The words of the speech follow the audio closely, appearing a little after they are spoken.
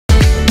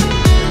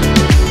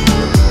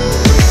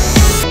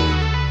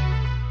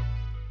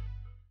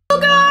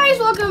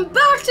welcome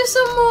back to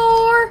some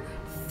more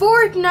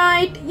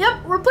Fortnite.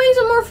 Yep, we're playing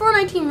some more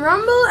Fortnite Team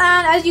Rumble,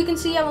 and as you can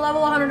see, I'm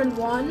level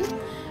 101.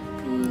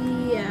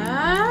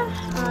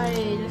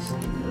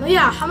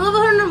 I'm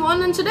level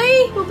 101, and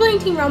today we're playing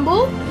Team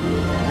Rumble,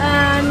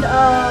 and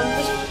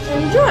just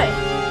enjoy.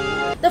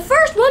 The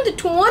first one to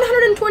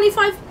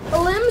 125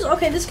 limbs.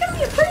 Okay, this is gonna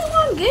be a pretty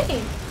long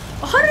game.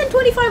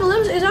 125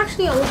 limbs is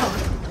actually a lot.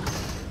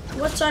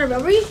 What side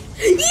are we?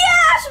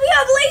 Yes, we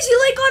have Lazy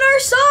Lake on our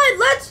side.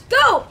 Let's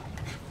go.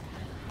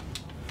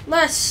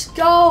 Let's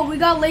go. We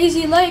got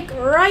Lazy Lake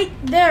right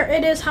there.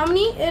 It is how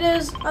many? It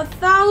is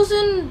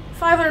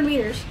 1,500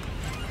 meters.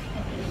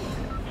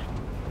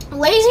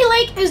 Lazy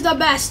Lake is the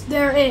best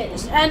there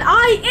is, and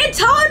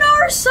it's on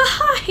our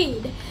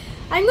side.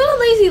 I'm going to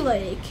Lazy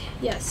Lake.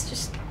 Yes,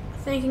 just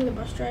thanking the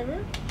bus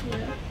driver.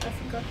 Yeah, I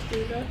forgot to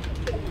do that.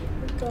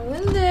 Go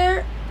in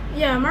there.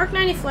 Yeah, Mark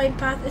 90 flight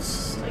path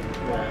is like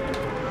whatever.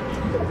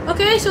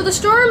 Okay, so the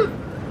storm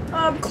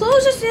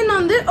closes in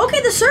on this.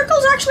 Okay, the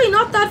circle's actually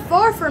not that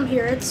far from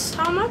here. It's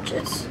how much?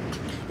 It's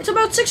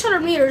about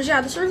 600 meters. Yeah,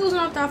 the circle's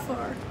not that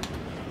far.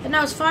 And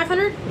now it's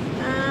 500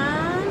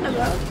 and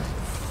about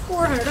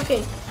 400.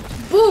 Okay,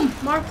 boom,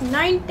 Mark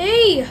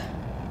 90.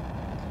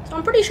 So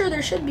I'm pretty sure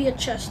there should be a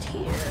chest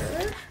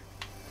here.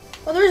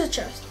 Oh, there's a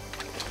chest.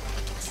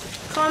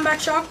 Combat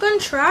shotgun,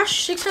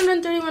 trash,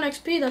 631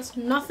 XP. That's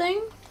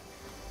nothing.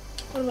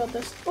 What about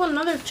this? Oh,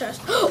 another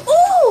chest.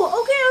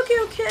 Oh, okay.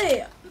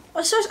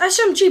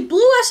 SMG,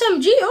 blue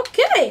SMG.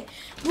 Okay,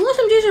 blue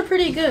SMGs are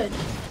pretty good.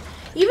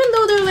 Even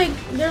though they're really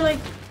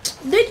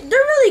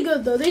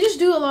good though. They just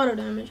do a lot of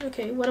damage.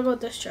 Okay, what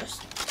about this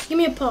chest? Give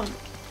me a pump.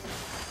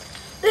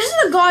 This is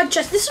a god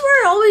chest. This is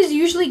where I always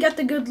usually get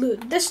the good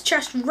loot. This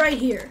chest right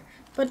here,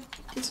 but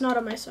it's not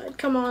on my side.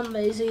 Come on,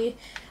 Lazy.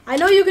 I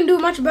know you can do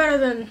much better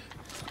than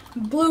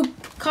blue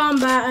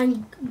combat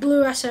and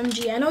blue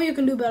SMG. I know you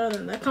can do better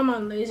than that. Come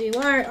on, Lazy.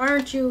 Why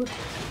aren't you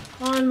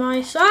on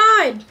my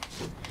side?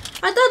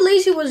 I thought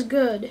Lazy was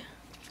good.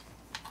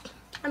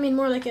 I mean,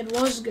 more like it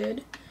was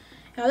good.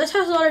 Yeah, this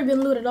has already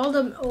been looted. All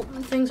the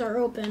things are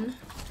open.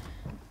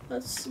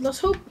 Let's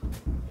hope.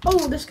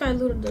 Oh, this guy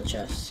looted the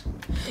chest.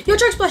 Yo,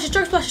 chug splashes.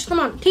 Come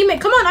on,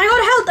 teammate. Come on. I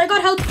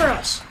got health for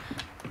us.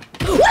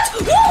 What?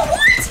 Whoa,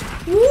 what?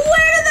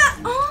 Where did that?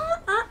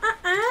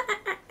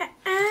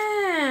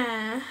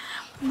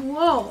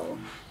 Whoa.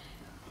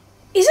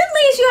 Isn't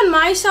Lazy on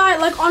my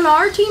side? Like on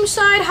our team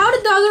side? How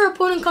did the other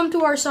opponent come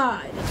to our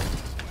side?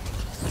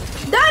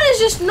 That is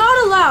just not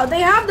allowed.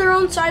 They have their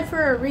own side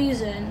for a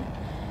reason.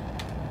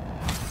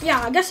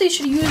 Yeah, I guess they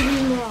should use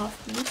these more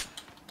often.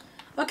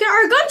 Okay,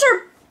 our guns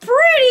are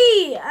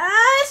pretty.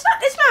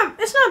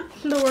 It's not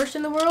the worst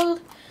in the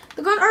world.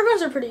 Our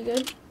guns are pretty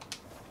good.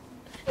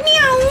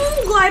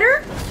 Meow,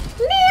 glider.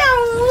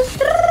 Meow.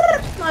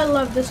 I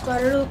love this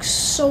glider. It looks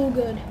so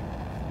good.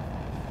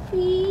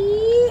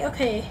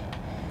 Okay,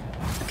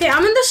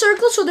 I'm in the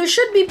circle, so there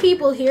should be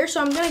people here.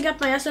 So I'm gonna get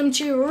my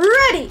SMG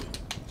ready.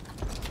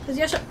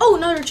 Yes, oh,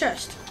 another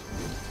chest.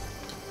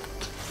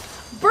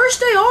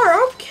 Burst AR,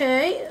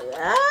 okay.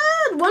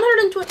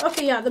 120.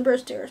 Okay, yeah, the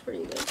burst AR is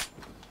pretty good.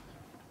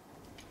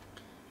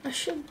 I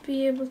should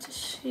be able to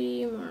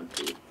see more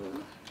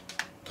people.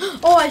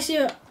 Oh, I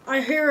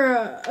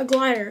hear a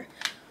glider.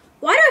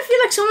 Why do I feel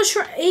like someone's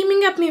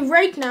aiming at me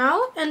right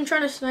now and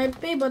trying to snipe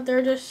me, but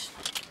they're just...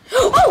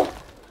 Oh!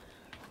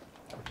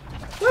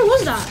 Where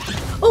was that?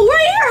 Oh, we're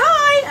here,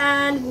 hi,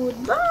 and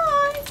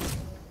goodbye.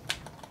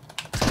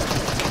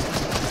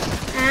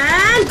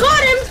 And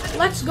got him!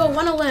 Let's go,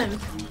 one a limb.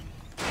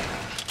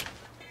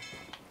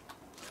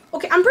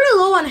 Okay, I'm pretty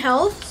low on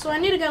health, so I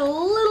need to get a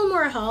little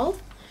more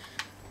health.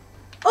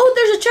 Oh,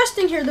 there's a chest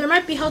in here. There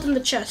might be health in the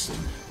chest.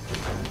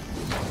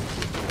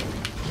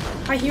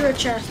 I hear a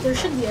chest. There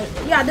should be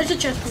yeah, there's a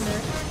chest in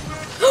there.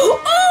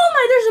 Oh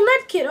my, there's a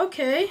med kit.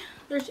 Okay,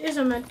 there is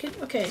a med kit.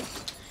 Okay,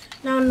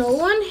 now no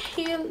one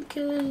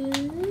kill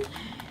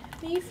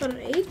me for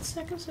 8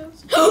 seconds. Oh no!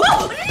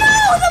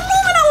 The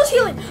moment I was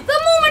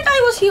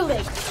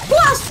healing.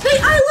 Plus,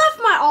 I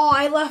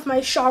left my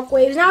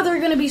shockwaves. Now they're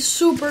gonna be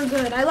super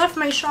good. I left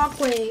my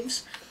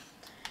shockwaves.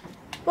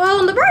 Well,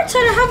 on the bright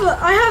side,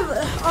 I have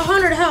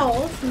 100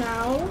 health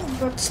now,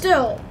 but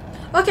still.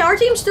 Okay, our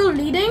team's still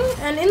leading,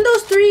 and in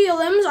those 3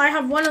 limbs, I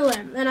have 1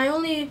 limb, and I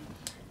only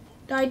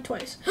died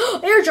twice.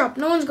 Airdrop,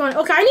 no one's going.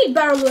 Okay, I need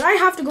better loot. I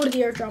have to go to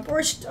the airdrop, or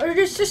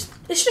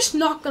it's just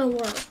not gonna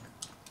work.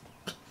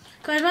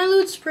 Guys, my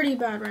loot's pretty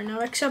bad right now,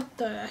 except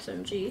the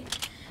SMG.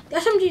 The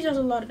SMG does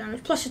a lot of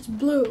damage, plus it's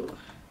blue.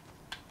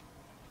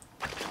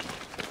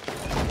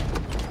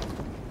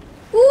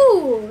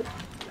 Ooh,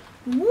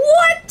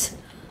 what?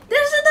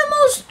 This is the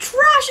most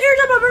trash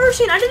airdrop I've ever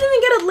seen. I didn't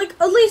even get like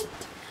at least.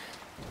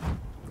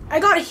 I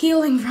got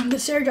healing from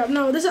this airdrop.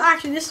 No, this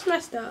is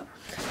messed up.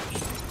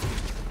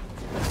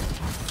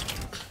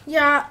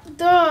 Yeah,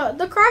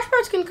 the crash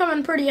pads can come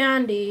in pretty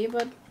handy,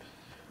 but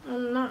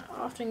I'm not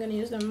often gonna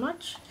use them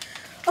much.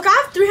 Okay, I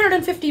have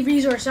 350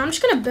 resources. I'm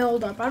just gonna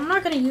build up. I'm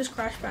not gonna use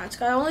crash pads.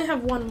 I only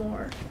have 1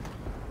 more.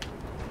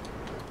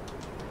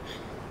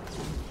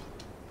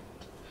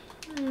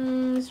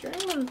 Is there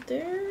anyone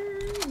there?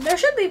 There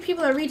should be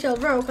people at Retail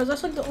Row because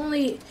that's like the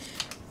only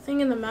thing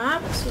in the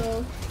map.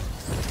 So.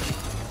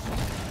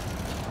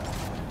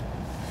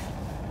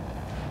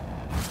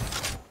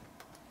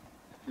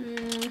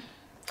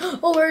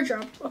 Oh,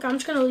 airdrop. Okay, I'm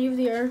just gonna leave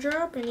the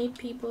airdrop. I need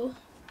people.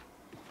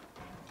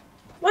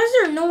 Why is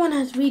there no one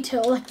at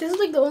retail? Like, this is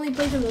like the only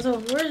place in the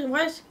zone.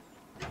 Why is...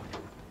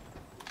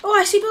 Oh,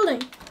 I see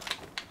building.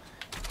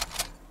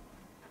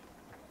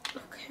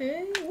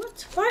 Okay,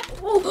 what? What?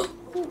 Oh,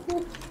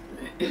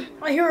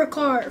 I hear a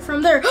car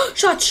from there.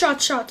 Shots,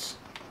 shots, shots.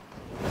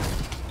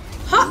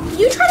 Huh?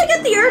 You try to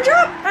get the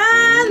airdrop?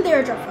 And the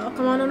airdrop fell.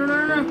 Come on, no, no,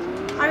 no, no,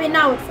 no. I mean,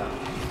 now it fell.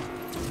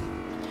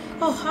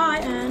 Oh, hi,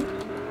 Anne.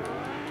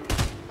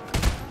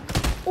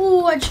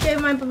 Oh, I just gave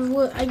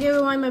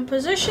away my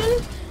position,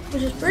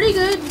 which is pretty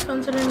good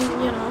considering,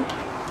 you know.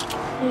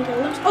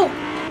 Oh!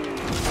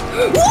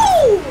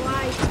 Woo!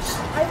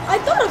 I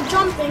thought of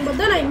jumping, but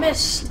then I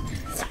missed.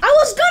 I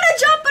was gonna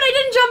jump, but I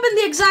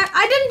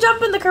didn't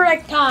jump in the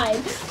correct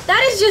time.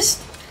 That is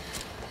just...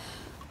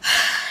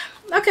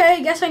 Okay,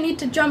 I guess I need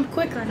to jump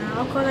quicker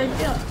now, because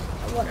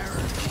whatever.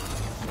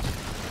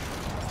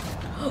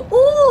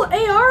 Ooh,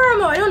 AR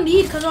ammo. I don't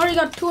need, because I already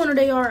got 200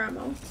 AR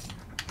ammo.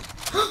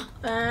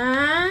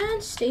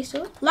 And stay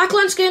still. Black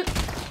lens skin.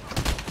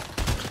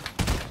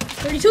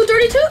 32,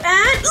 32,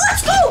 and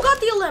let's go! Got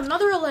the limb,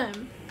 another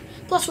limb.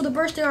 Plus with a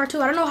burst AR too.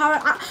 I don't know how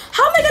am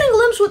I getting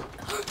limbs with...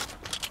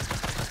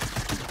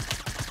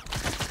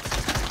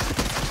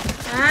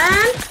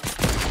 And...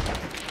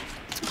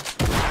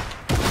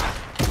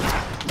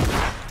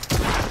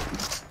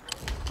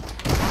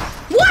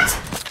 What?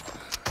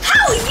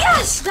 How?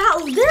 Yes!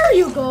 There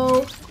you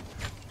go.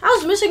 I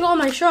was missing all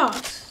my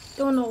shots.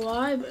 Don't know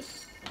why, but...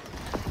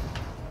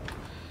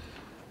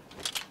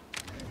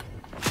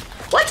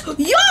 What?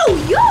 Yo!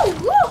 Woo!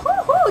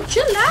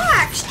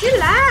 Chillax!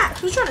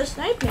 Who's trying to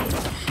snipe me?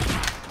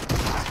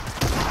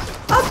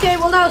 Okay,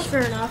 well that was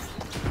fair enough.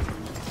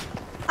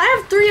 I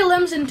have 3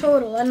 limbs in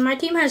total, and my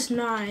team has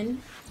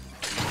 9.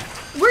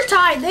 We're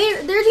tied.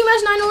 Their team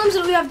has 9 limbs,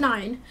 and we have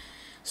 9.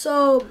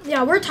 So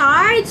yeah, we're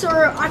tied. So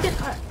I can.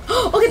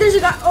 Okay, there's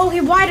a guy.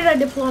 Okay, why did I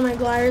deploy my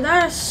glider?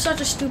 That is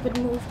such a stupid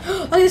move.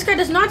 Okay, this guy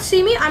does not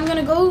see me. I'm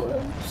gonna go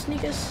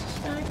sneak a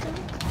stack.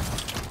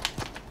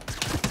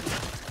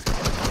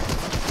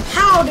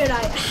 How did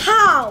I?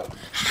 How?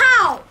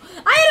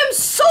 I hit him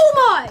so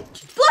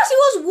much. Plus, he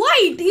was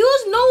white. He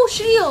was no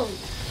shield.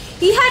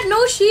 He had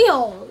no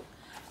shield.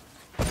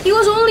 He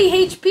was only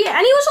HP,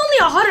 and he was only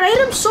 100. I hit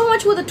him so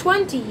much with the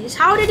 20s.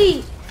 How did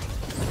he?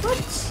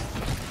 What?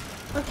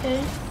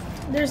 Okay.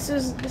 This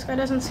guy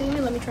doesn't see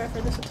me. Let me try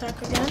for this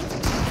attack again.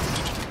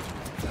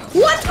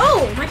 What?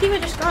 Oh, my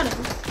teammate just got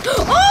him.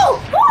 Oh!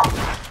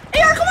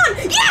 AR, come on!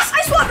 Yes,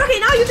 I swapped. Okay,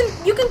 now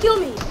you can kill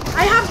me.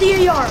 I have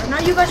the AR. Now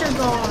you guys are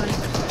gone.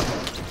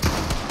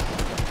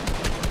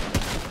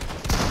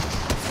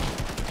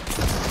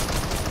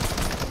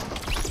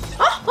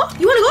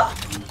 You wanna go?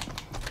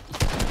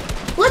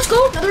 Let's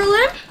go. Another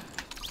limb.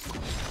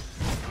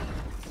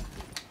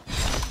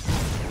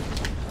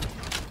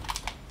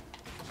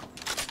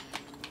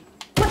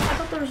 What? I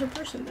thought there was a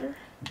person there.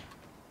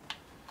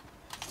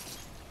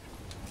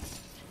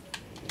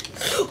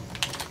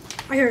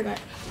 I hear a guy.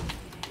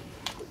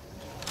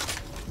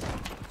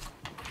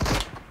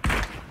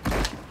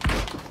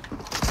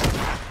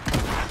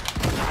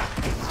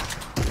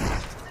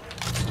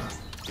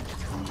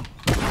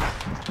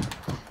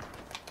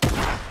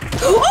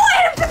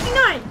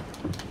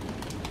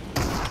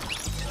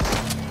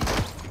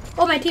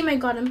 Oh, my teammate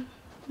got him.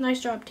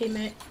 Nice job,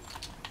 teammate.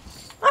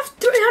 I have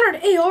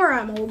 300 AR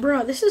ammo,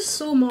 bro. This is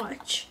so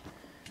much.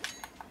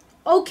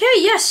 Okay,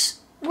 yes.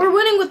 We're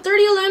winning with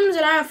 30 limbs,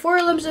 and I have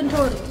 4 limbs in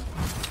total.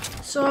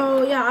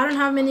 So, yeah, I don't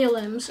have many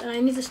limbs, and I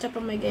need to step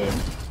up my game.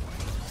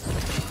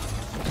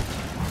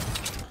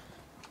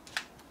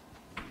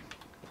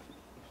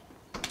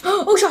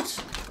 Oh,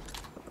 shots.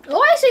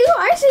 Oh, I see you.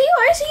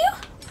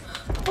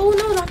 Oh,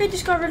 no, that guy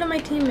just got rid of my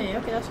teammate.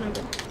 Okay, that's not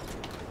good.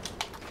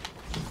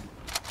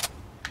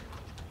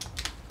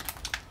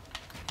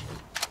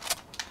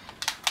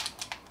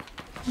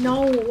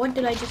 No, what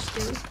did I just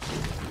do?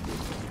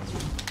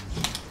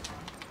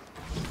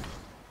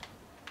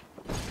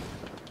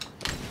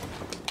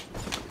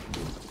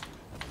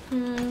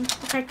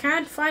 Okay, I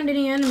can't find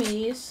any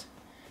enemies.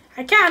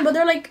 I can, but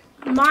they're like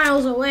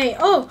miles away.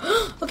 Oh,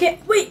 okay,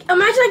 wait,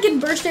 imagine I can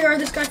burst AR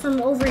this guy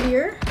from over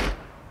here.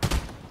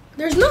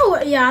 There's no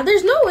way, yeah,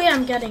 there's no way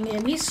I'm getting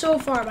him. He's so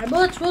far. My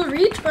bullets will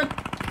reach, but...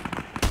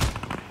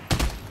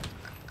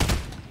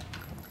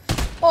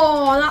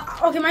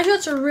 Oh, okay, my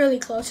shots are really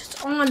close.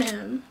 It's on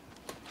him.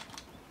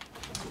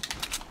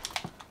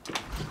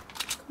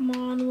 Come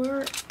on,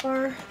 where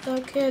are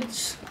the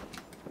kids?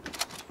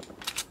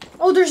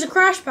 Oh, there's a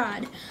crash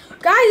pad.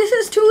 Guys, this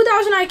is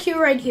 2000 IQ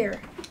right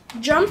here.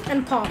 Jump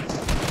and pop.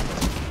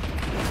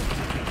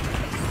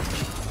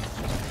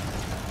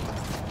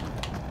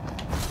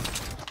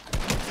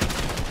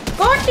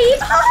 Got him!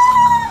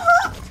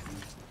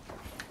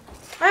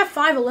 I have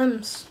 5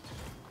 limbs.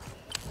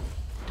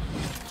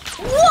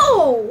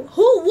 Whoa!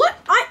 Who? What?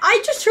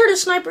 I just heard a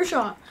sniper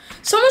shot.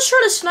 Someone's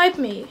trying to snipe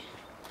me.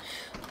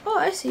 Oh,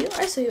 I see you.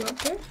 I see you up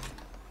there.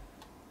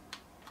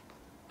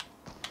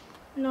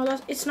 No,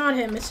 it's not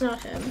him. It's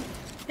not him.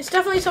 It's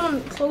definitely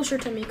someone closer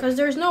to me because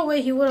there's no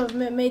way he would have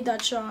made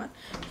that shot.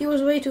 He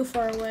was way too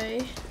far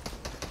away.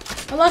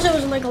 Unless it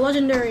was like a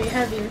legendary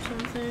heavy or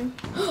something.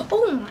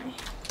 Oh my.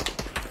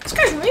 This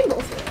guy's rainbow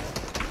field.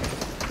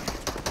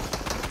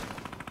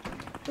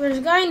 There's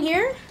a guy in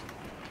here.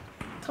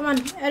 Come on,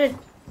 edit.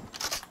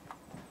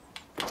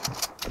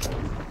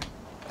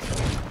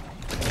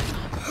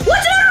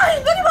 What's it?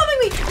 He's boogie bombing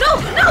me! No!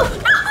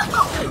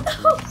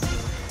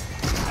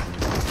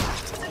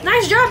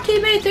 Nice job,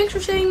 teammate. Thanks for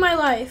saving my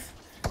life.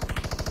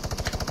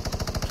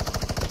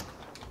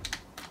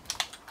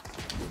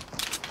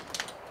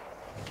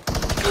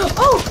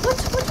 Oh, what?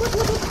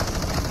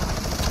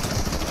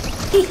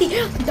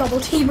 Double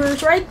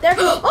teamers right there.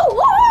 Oh.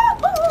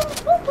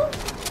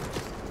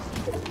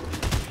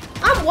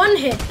 I'm one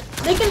hit.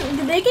 They can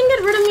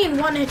get rid of me in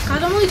one hit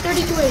because I'm only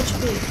 32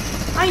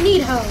 HP. I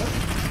need help.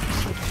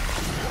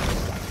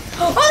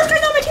 Oh, this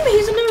guy's not my teammate.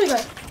 He's another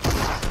guy.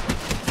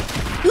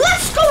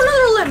 Let's go,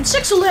 another limb.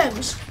 6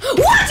 limbs.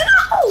 What?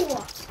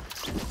 No!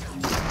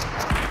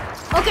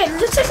 Okay,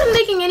 this isn't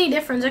making any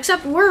difference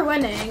except we're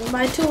winning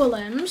by 2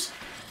 limbs.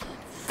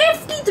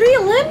 53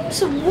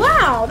 limbs?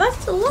 Wow,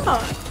 that's a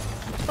lot.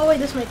 Oh wait,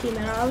 this is my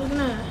teammate. I was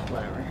gonna,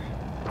 whatever.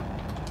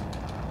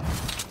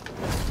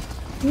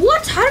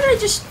 What? How did I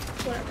just,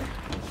 whatever.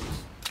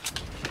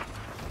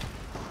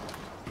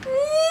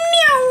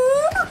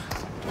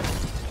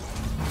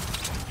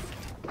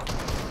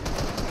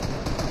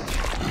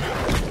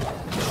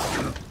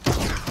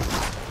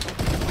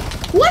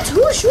 What?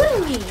 Who's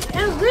shooting me?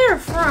 And where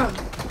from?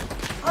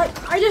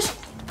 I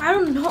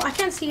don't know. I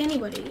can't see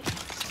anybody.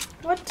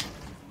 What?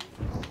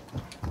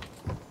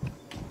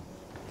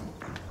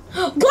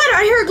 Glider!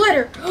 I hear a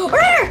glider!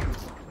 Right here!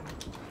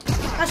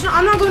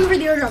 I'm not going for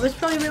the airdrop. It's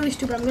probably really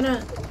stupid. I'm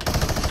gonna...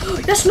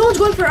 Yes, no one's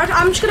going for it.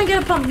 I'm just gonna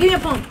get a pump. Give me a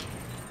pump.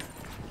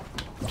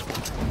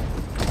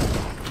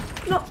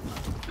 No.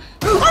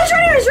 Oh, he's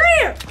right here! He's right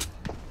here!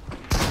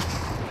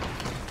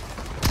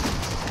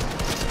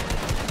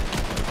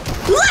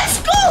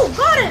 Let's go!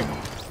 Got him!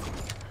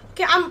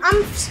 Okay, I'm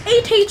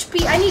 8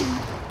 HP. I need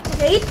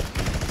 8,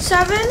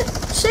 7,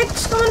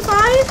 6, going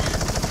 5,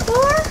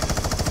 4,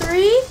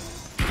 3,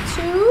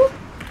 2,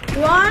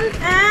 1,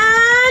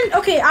 and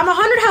okay, I'm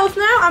 100 health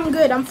now. I'm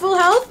good. I'm full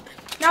health.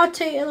 Now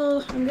take a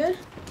little. I'm good.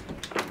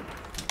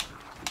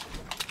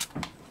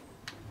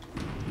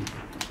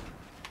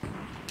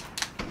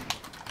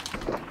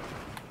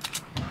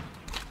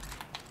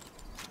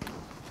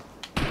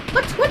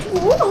 What?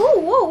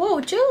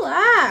 Whoa!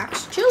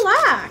 Chillax!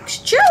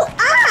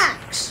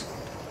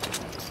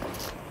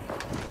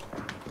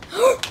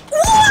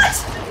 What?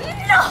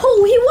 No!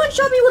 He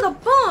one-shot me with a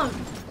bomb.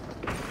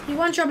 He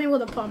one-shot me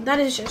with a pump. That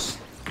is just...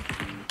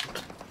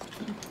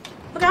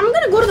 Okay, I'm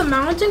gonna go to the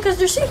mountain because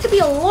there seems to be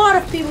a lot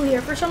of people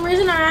here. For some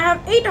reason, I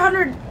have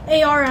 800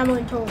 AR ammo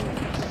in total.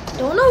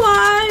 Don't know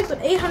why,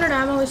 but 800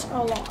 ammo is a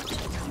lot.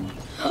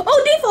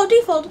 Oh,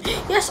 default.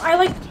 Yes, I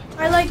like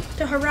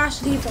to harass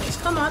defaults.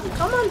 Come on,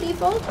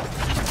 default.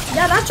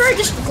 Yeah, that's right.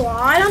 Just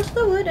glide onto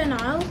the wood and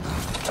I'll...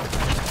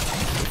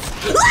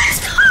 Let's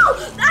go!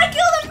 I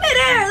killed him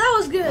midair. That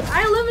was good.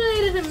 I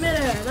eliminated him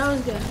midair. That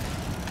was good.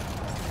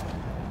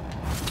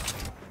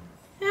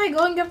 Yeah,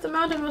 going up the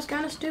mountain was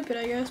kind of stupid,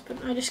 I guess,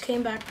 but I just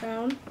came back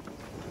down.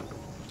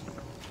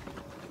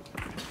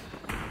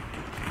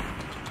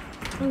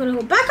 I'm gonna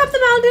go back up the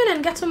mountain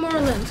and get some more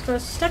limbs,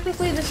 because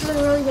technically this is a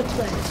really good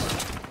place.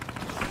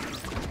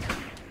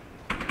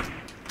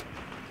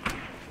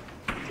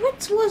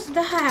 What was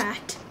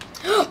that?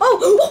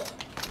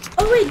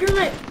 Oh wait, you're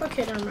my...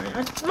 Okay, never mind.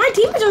 My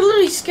teammates are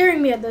literally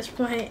scaring me at this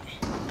point.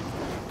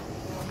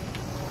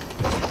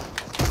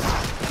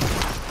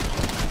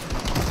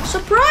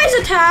 Surprise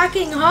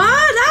attacking,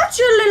 huh? That's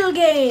your little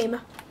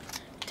game.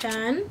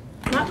 10.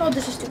 No,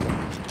 this is stupid.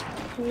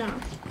 No.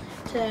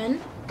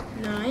 10,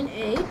 9,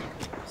 8,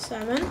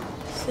 7,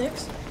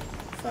 6,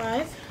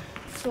 5,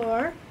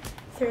 4,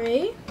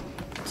 3,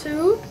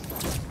 2,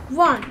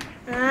 1.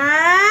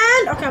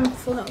 And okay, I'm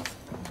full health.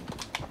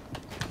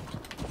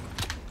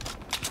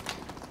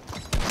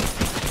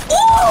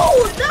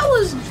 Oh, that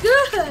was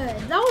good.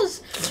 That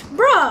was,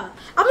 bruh.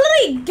 I'm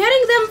literally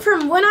getting them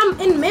from when I'm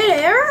in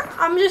midair.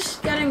 I'm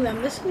just getting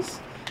them. This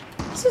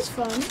is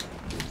fun.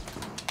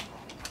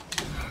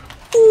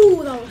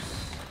 Ooh, that was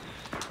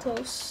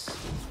close.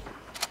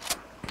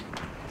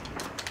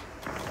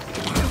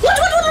 What?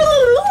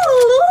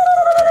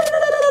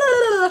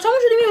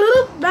 Someone should be a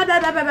little bad.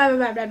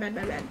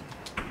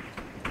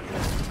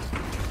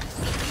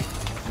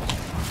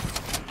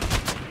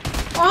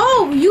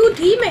 Oh, you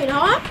teammate,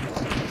 huh?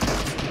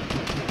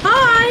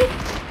 Hi.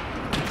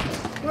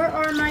 Where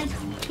are my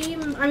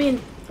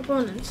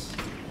opponents?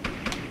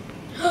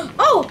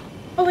 Oh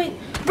wait,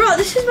 bro,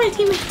 this is my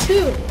teammate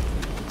too.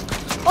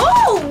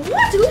 Oh,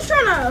 what? Who's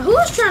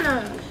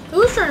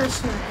trying to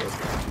snipe?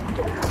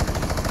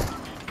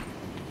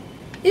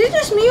 Is it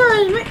just me, or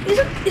is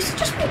it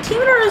just my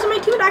teammate, or is my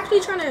teammate actually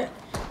trying to?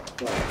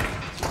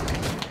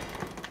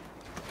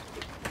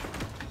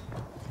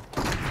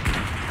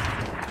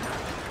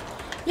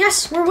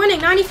 Yes, we're winning.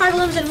 95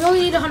 limbs, and we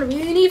only need 100.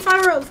 We need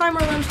five more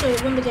limbs to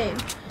win the game.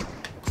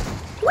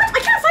 What? I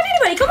can't find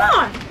anybody. Come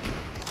on.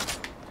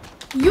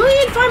 You only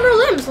need 5 more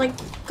limbs. Like,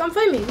 come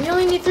find me. We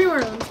only need 3 more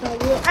limbs. No,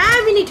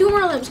 we need 2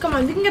 more limbs. Come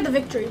on, we can get the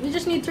victory. We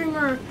just need 3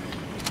 more.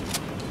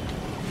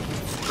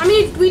 I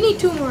mean, we need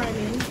 2 more. I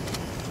mean.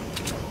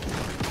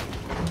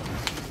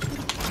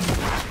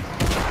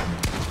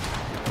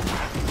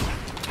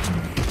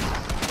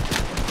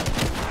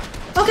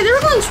 Okay, they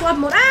were going swap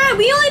mode.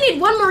 We only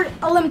need 1 more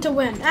limb to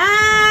win.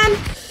 And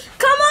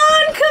come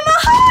on, come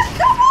on,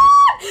 come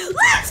on!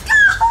 Let's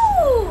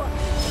go!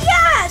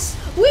 Yes,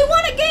 we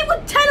won a game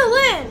with 10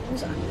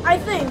 limbs. I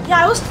think.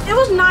 Yeah, it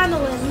was 9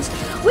 limbs.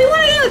 We won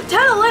a game with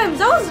 10 limbs.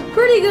 That was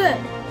pretty good.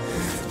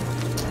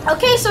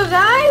 Okay, so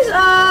guys,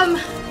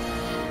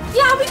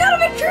 yeah, we got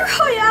a victory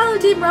royale in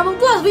Team Rebel.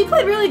 Plus, we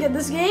played really good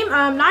this game.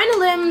 9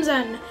 limbs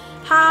and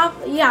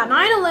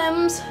 9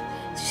 limbs.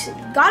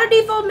 Got a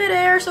default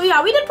midair, so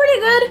yeah, we did pretty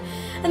good.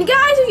 And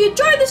guys, if you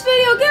enjoyed this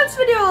video, give this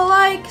video a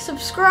like,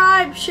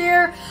 subscribe,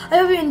 share. I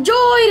hope you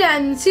enjoyed,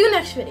 and see you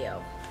next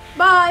video.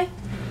 Bye.